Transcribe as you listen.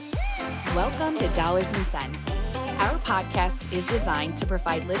Welcome to Dollars and Cents. Our podcast is designed to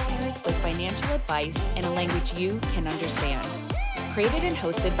provide listeners with financial advice in a language you can understand. Created and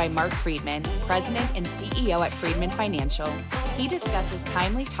hosted by Mark Friedman, President and CEO at Friedman Financial, he discusses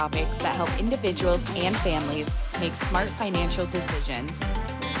timely topics that help individuals and families make smart financial decisions.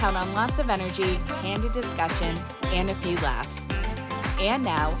 Count on lots of energy, candid discussion, and a few laughs. And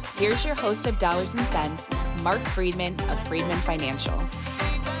now, here's your host of Dollars and Cents, Mark Friedman of Friedman Financial.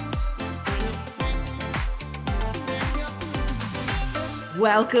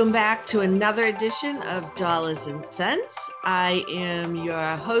 Welcome back to another edition of Dollars and Cents. I am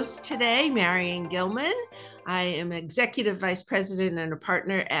your host today, Marion Gilman. I am Executive Vice President and a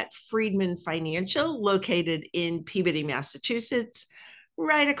partner at Friedman Financial, located in Peabody, Massachusetts,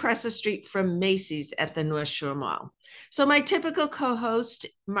 right across the street from Macy's at the North Shore Mall. So my typical co-host,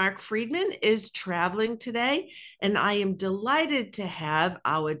 Mark Friedman, is traveling today, and I am delighted to have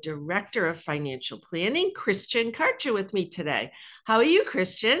our Director of Financial Planning, Christian Karcher, with me today. How are you,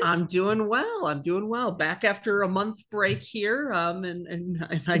 Christian? I'm doing well. Back after a month break here, and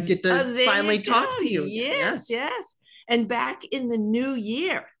I get to finally talk to you. Yes. And back in the new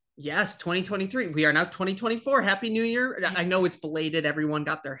year. Yes, 2023. We are now 2024. Happy New Year. I know it's belated. Everyone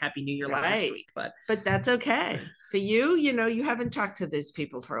got their Happy New Year last week, but that's okay. For you, you haven't talked to these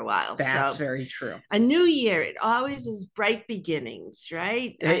people for a while. That's very true. A new year, it always is bright beginnings,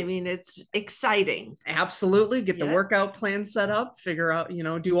 right? I mean, it's exciting. Absolutely. Get the workout plan set up, figure out,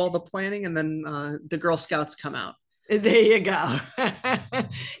 do all the planning, and then the Girl Scouts come out. There you go.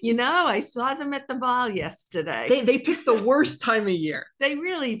 I saw them at the mall yesterday. They pick the worst time of year. They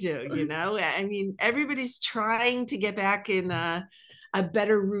really do, I mean, everybody's trying to get back in a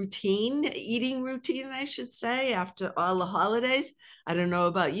better eating routine, I should say, after all the holidays. I don't know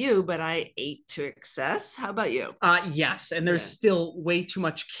about you, but I ate to excess. How about you? Yes. And there's still way too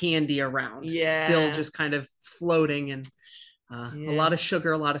much candy around. Yeah. Still just kind of floating and a lot of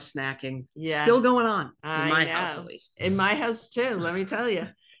sugar, a lot of snacking. Yeah. Still going on in my house, at least. In my house too, let me tell you.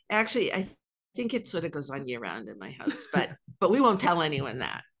 Actually, I think it sort of goes on year round in my house, but we won't tell anyone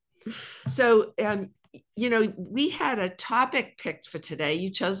that. So, we had a topic picked for today. You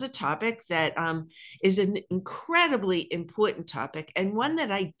chose a topic that is an incredibly important topic, and one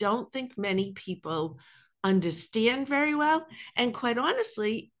that I don't think many people understand very well. And quite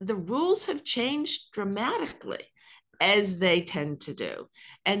honestly, the rules have changed dramatically, as they tend to do.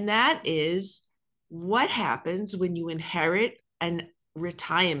 And that is what happens when you inherit an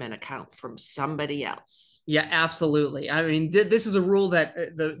retirement account from somebody else. Yeah, absolutely. I mean, this is a rule that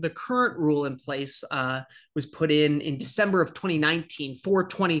the current rule in place was put in December of 2019 for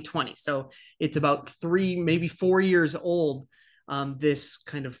 2020. So it's about 3, maybe 4 years old, this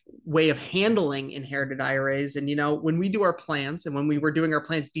kind of way of handling inherited IRAs. And, when we do our plans, and when we were doing our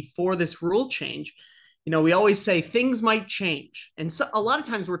plans before this rule change, we always say things might change. And so a lot of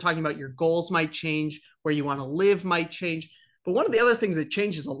times we're talking about your goals might change, where you want to live might change. But one of the other things that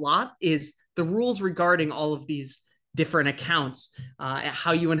changes a lot is the rules regarding all of these different accounts,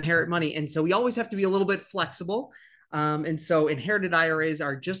 how you inherit money. And so we always have to be a little bit flexible. And so inherited IRAs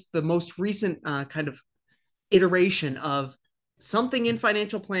are just the most recent kind of iteration of something in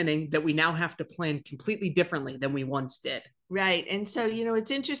financial planning that we now have to plan completely differently than we once did. Right. And so,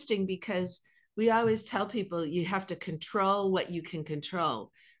 it's interesting because we always tell people you have to control what you can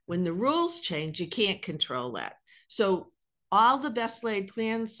control. When the rules change, you can't control that. So all the best laid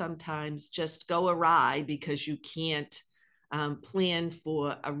plans sometimes just go awry because you can't plan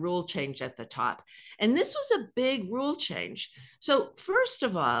for a rule change at the top. And this was a big rule change. So first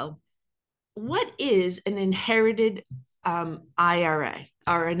of all, what is an inherited IRA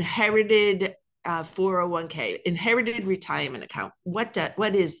or inherited 401k, inherited retirement account? What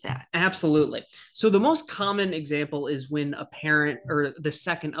is that? Absolutely. So the most common example is when a parent or the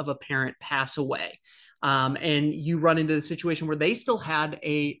second of a parent pass away. And you run into the situation where they still had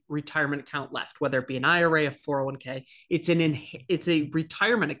a retirement account left, whether it be an IRA, a 401k. It's a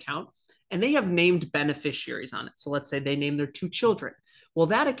retirement account, and they have named beneficiaries on it. So let's say they name their 2 children. Well,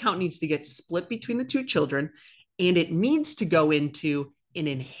 that account needs to get split between the 2 children, and it needs to go into an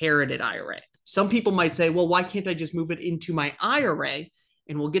inherited IRA. Some people might say, well, why can't I just move it into my IRA?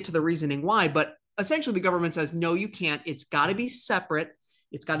 And we'll get to the reasoning why. But essentially, the government says, no, you can't. It's got to be separate.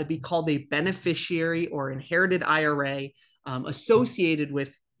 It's got to be called a beneficiary or inherited IRA associated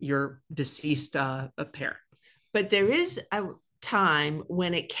with your deceased parent. But there is a time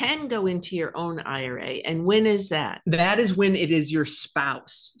when it can go into your own IRA. And when is that? That is when it is your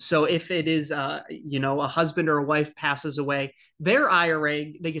spouse. So if it is, a husband or a wife passes away, their IRA,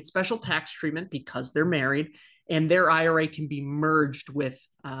 they get special tax treatment because they're married. and their IRA can be merged with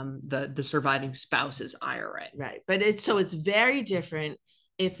the surviving spouse's IRA. Right. But it's very different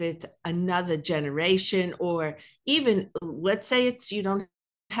if it's another generation, or even, let's say it's, you don't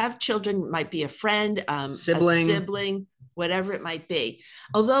have children, might be a friend, Sibling. a sibling, whatever it might be.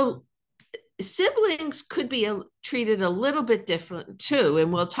 Although siblings could be treated a little bit different too.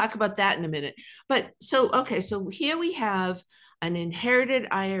 And we'll talk about that in a minute. But so here we have an inherited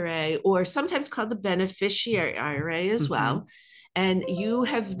IRA, or sometimes called the beneficiary IRA as well. And you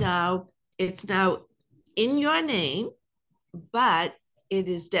have it's now in your name, but it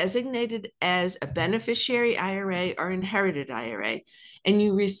is designated as a beneficiary IRA or inherited IRA, and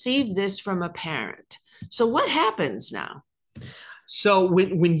you receive this from a parent. So what happens now? So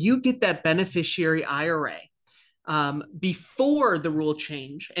when you get that beneficiary IRA, before the rule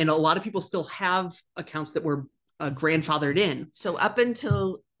change, and a lot of people still have accounts that were grandfathered in. So up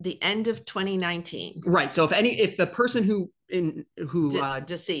until the end of 2019. Right. So if the person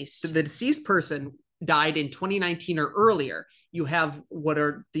deceased, the deceased person died in 2019 or earlier, you have what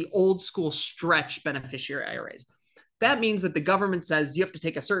are the old school stretch beneficiary IRAs. That means that the government says you have to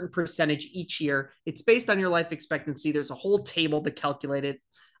take a certain percentage each year. It's based on your life expectancy. There's a whole table to calculate it.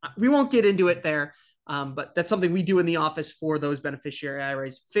 We won't get into it there, but that's something we do in the office for those beneficiary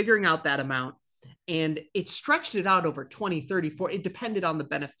IRAs, figuring out that amount. And it stretched it out over 20, 30, 40. It depended on the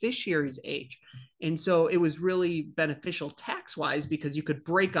beneficiary's age. And so it was really beneficial tax-wise because you could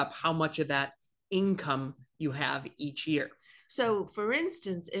break up how much of that income you have each year. So, for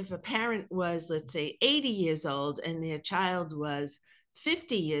instance, if a parent was, let's say, 80 years old and their child was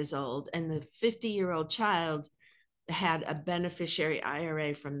 50 years old, and the 50-year-old child had a beneficiary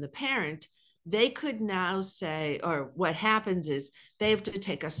IRA from the parent, they could now say, or what happens is they have to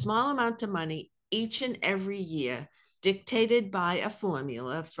take a small amount of money each and every year, dictated by a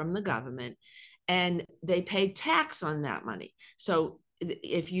formula from the government, and they pay tax on that money. So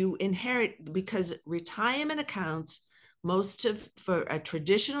if you inherit, because retirement accounts, for a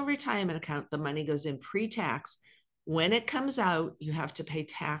traditional retirement account, the money goes in pre-tax. When it comes out, you have to pay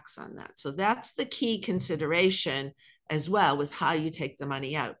tax on that. So that's the key consideration as well with how you take the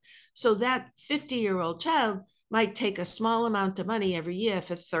money out. So that 50-year-old child might take a small amount of money every year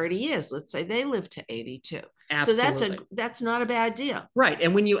for 30 years. Let's say they live to 82. Absolutely. So that's not a bad deal. Right.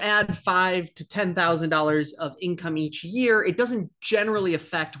 And when you add $5,000 to $10,000 of income each year, it doesn't generally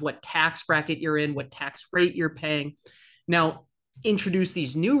affect what tax bracket you're in, what tax rate you're paying. Now, introduce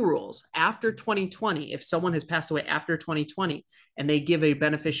these new rules after 2020. If someone has passed away after 2020 and they give a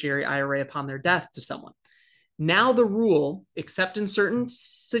beneficiary IRA upon their death to someone, now the rule, except in certain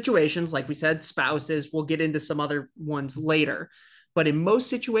situations, like we said, spouses, we'll get into some other ones later, but in most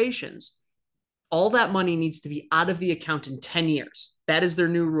situations, all that money needs to be out of the account in 10 years. That is their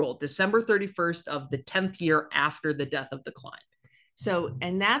new rule, December 31st of the 10th year after the death of the client. So,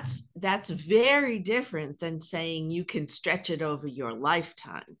 and that's very different than saying you can stretch it over your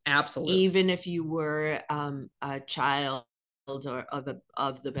lifetime. Absolutely. Even if you were a child or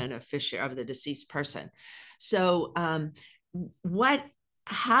of the beneficiary of the deceased person. So,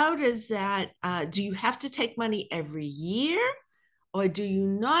 how does that? Do you have to take money every year, or do you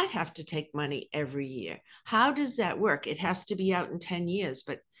not have to take money every year? How does that work? It has to be out in 10 years,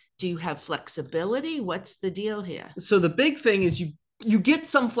 but do you have flexibility? What's the deal here? So the big thing is you get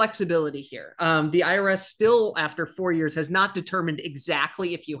some flexibility here. The IRS still, after 4 years, has not determined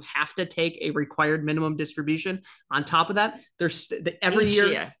exactly if you have to take a required minimum distribution. On top of that, there's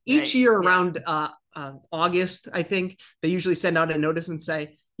each year around August, I think, they usually send out a notice and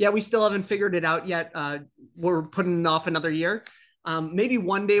say, yeah, we still haven't figured it out yet. We're putting it off another year. Maybe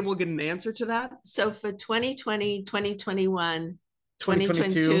one day we'll get an answer to that. So for 2020, 2021,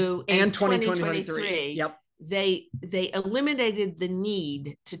 2022, and 2023. Yep. They eliminated the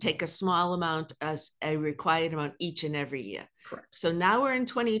need to take a small amount, a required amount each and every year. Correct. So now we're in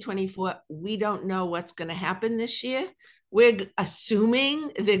 2024. We don't know what's going to happen this year. We're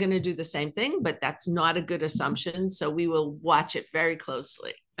assuming they're going to do the same thing, but that's not a good assumption. So we will watch it very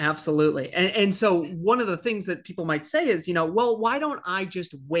closely. Absolutely. And so one of the things that people might say is, well, why don't I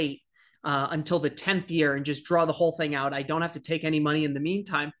just wait until the 10th year and just draw the whole thing out? I don't have to take any money in the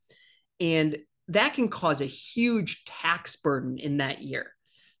meantime. And that can cause a huge tax burden in that year.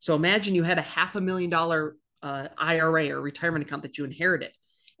 So imagine you had a $500,000 IRA or retirement account that you inherited,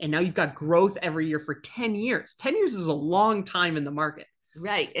 and now you've got growth every year for 10 years. 10 years is a long time in the market.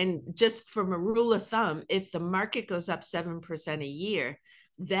 Right. And just from a rule of thumb, if the market goes up 7% a year,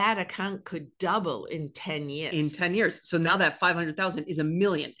 that account could double in 10 years. In 10 years. So now that 500,000 is $1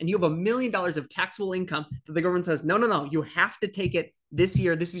 million, and you have $1 million of taxable income that the government says, no, you have to take it this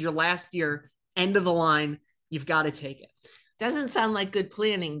year. This is your last year. End of the line. you've got to take it. Doesn't sound like good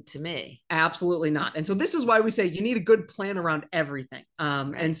planning to me. Absolutely not. And so this is why we say you need a good plan around everything.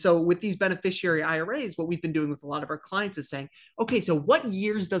 Right. And so with these beneficiary IRAs, what we've been doing with a lot of our clients is saying, okay, so what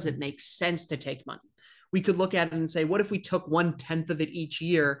years does it make sense to take money? We could look at it and say, what if we took 1/10 of it each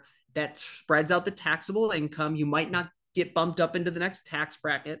year? That spreads out the taxable income. You might not get bumped up into the next tax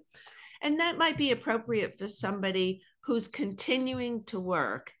bracket. And that might be appropriate for somebody who's continuing to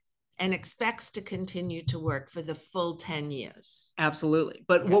work and expects to continue to work for the full 10 years. Absolutely.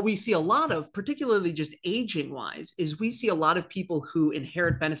 But what we see a lot of, particularly just aging wise, is we see a lot of people who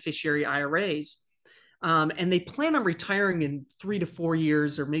inherit beneficiary IRAs and they plan on retiring in 3 to 4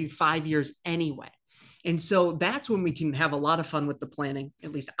 years or maybe 5 years anyway. And so that's when we can have a lot of fun with the planning.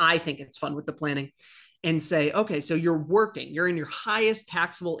 At least I think it's fun with the planning, and say, okay, so you're working, you're in your highest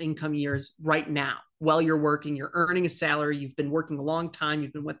taxable income years right now. While you're working, you're earning a salary, you've been working a long time,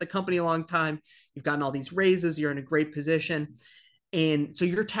 you've been with the company a long time, you've gotten all these raises, you're in a great position. And so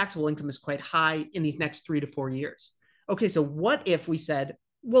your taxable income is quite high in these next 3 to 4 years. Okay, so what if we said,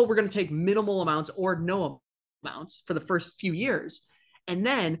 well, we're going to take minimal amounts or no amounts for the first few years. And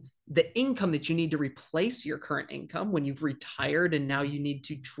then the income that you need to replace your current income when you've retired and now you need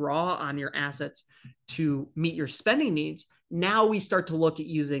to draw on your assets to meet your spending needs. Now we start to look at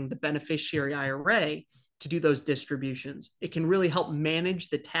using the beneficiary IRA to do those distributions. It can really help manage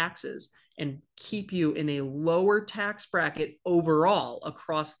the taxes and keep you in a lower tax bracket overall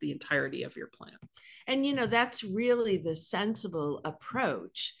across the entirety of your plan. And, that's really the sensible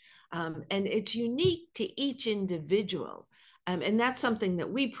approach. And it's unique to each individual. And that's something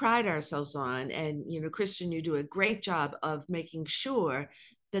that we pride ourselves on. And, Christian, you do a great job of making sure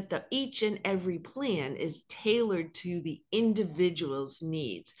that each and every plan is tailored to the individual's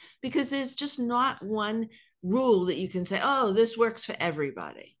needs, because there's just not one rule that you can say, oh, this works for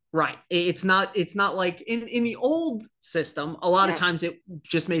everybody. Right. It's not like in the old system, a lot of times it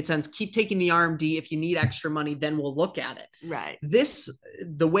just made sense. Keep taking the RMD. If you need extra money, then we'll look at it. Right.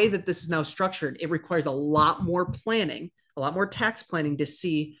 The way that this is now structured, it requires a lot more planning, a lot more tax planning to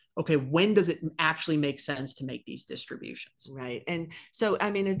see, okay, when does it actually make sense to make these distributions? Right. And so,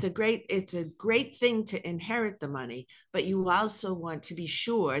 it's a great thing to inherit the money, but you also want to be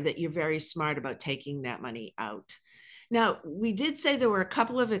sure that you're very smart about taking that money out. Now, we did say there were a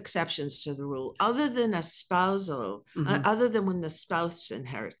couple of exceptions to the rule, other than a spousal, other than when the spouse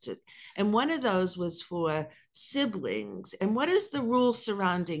inherits it. And one of those was for siblings. And what is the rule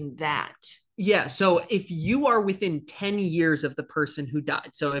surrounding that? Yeah. So if you are within 10 years of the person who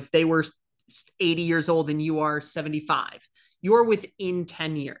died, so if they were 80 years old and you are 75, you're within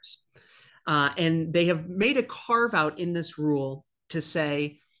 10 years. And they have made a carve out in this rule to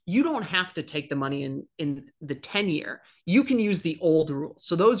say, you don't have to take the money in the 10-year. You can use the old rules.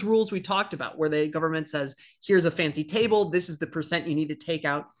 So those rules we talked about where the government says, here's a fancy table, this is the percent you need to take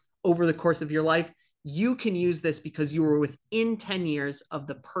out over the course of your life. You can use this because you were within 10 years of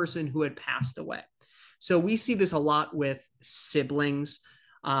the person who had passed away. So we see this a lot with siblings.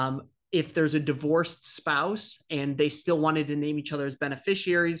 If there's a divorced spouse and they still wanted to name each other as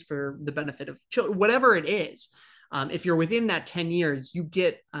beneficiaries for the benefit of children, whatever it is, if you're within that 10 years, you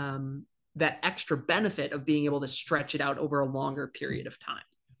get that extra benefit of being able to stretch it out over a longer period of time.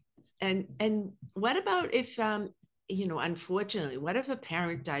 And what about if, unfortunately, what if a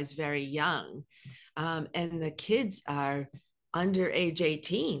parent dies very young and the kids are under age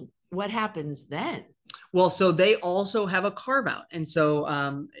 18? What happens then? Well, so they also have a carve out. And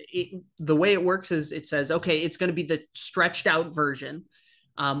so the way it works is it says, okay, it's going to be the stretched out version.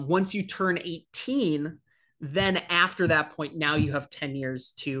 Once you turn 18, then after that point, now you have 10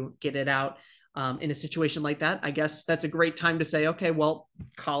 years to get it out. In a situation like that, I guess that's a great time to say, okay, well,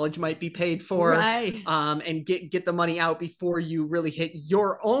 college might be paid for, right. And get the money out before you really hit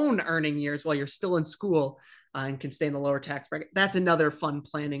your own earning years while you're still in school and can stay in the lower tax bracket. That's another fun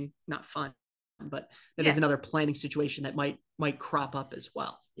planning, not fun, but that is another planning situation that might crop up as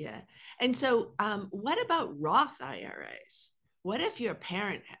well. Yeah. And so what about Roth IRAs? What if your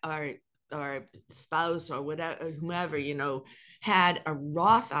parent or spouse or whatever, whomever, had a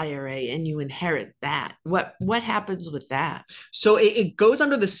Roth IRA and you inherit that? What happens with that? So it goes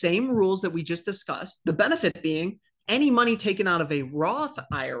under the same rules that we just discussed. The benefit being any money taken out of a Roth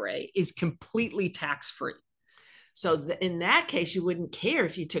IRA is completely tax-free. So in that case, you wouldn't care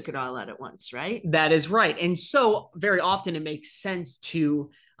if you took it all out at once, right? That is right. And so very often it makes sense to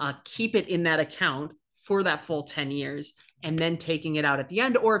keep it in that account for that full 10 years and then taking it out at the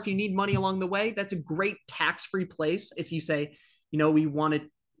end. Or if you need money along the way, that's a great tax-free place. If you say, we want to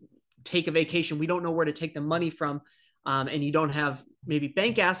take a vacation, we don't know where to take the money from. and you don't have maybe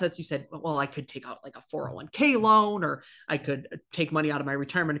bank assets, you said, well, I could take out like a 401k loan, or I could take money out of my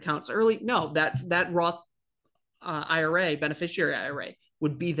retirement accounts early. No, that Roth IRA, beneficiary IRA,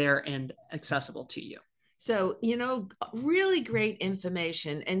 would be there and accessible to you. So, really great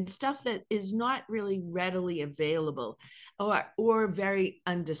information and stuff that is not really readily available or very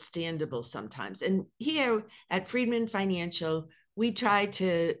understandable sometimes. And here at Friedman Financial, we try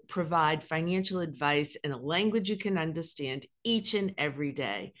to provide financial advice in a language you can understand each and every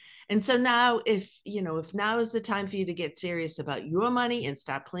day. And so now, if now is the time for you to get serious about your money and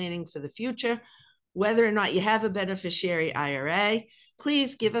start planning for the future, whether or not you have a beneficiary IRA,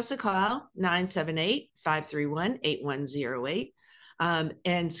 please give us a call, 978-531-8108,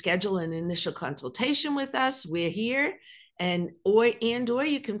 and schedule an initial consultation with us. We're here, or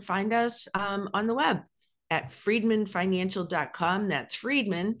you can find us on the web at friedmanfinancial.com. That's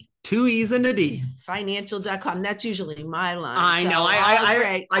Friedman, 2 E's and a D. Financial.com. That's usually my line. I know.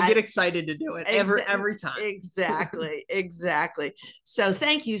 I get excited to do it every time. Exactly. So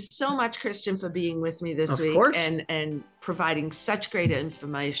thank you so much, Christian, for being with me this week and providing such great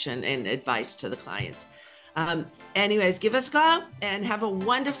information and advice to the clients. Anyways, give us a call and have a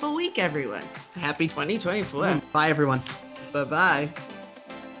wonderful week, everyone. Happy 2024. Bye, everyone. Bye-bye.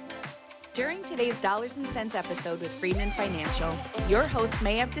 During today's Dollars and Cents episode with Friedman Financial, your host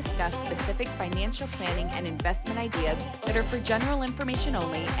may have discussed specific financial planning and investment ideas that are for general information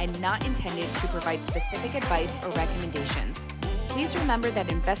only and not intended to provide specific advice or recommendations. Please remember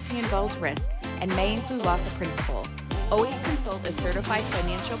that investing involves risk and may include loss of principal. Always consult a certified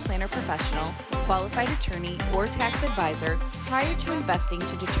financial planner professional, qualified attorney, or tax advisor prior to investing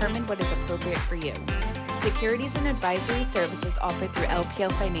to determine what is appropriate for you. Securities and advisory services offered through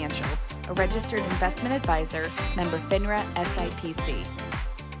LPL Financial, a registered investment advisor, member FINRA SIPC.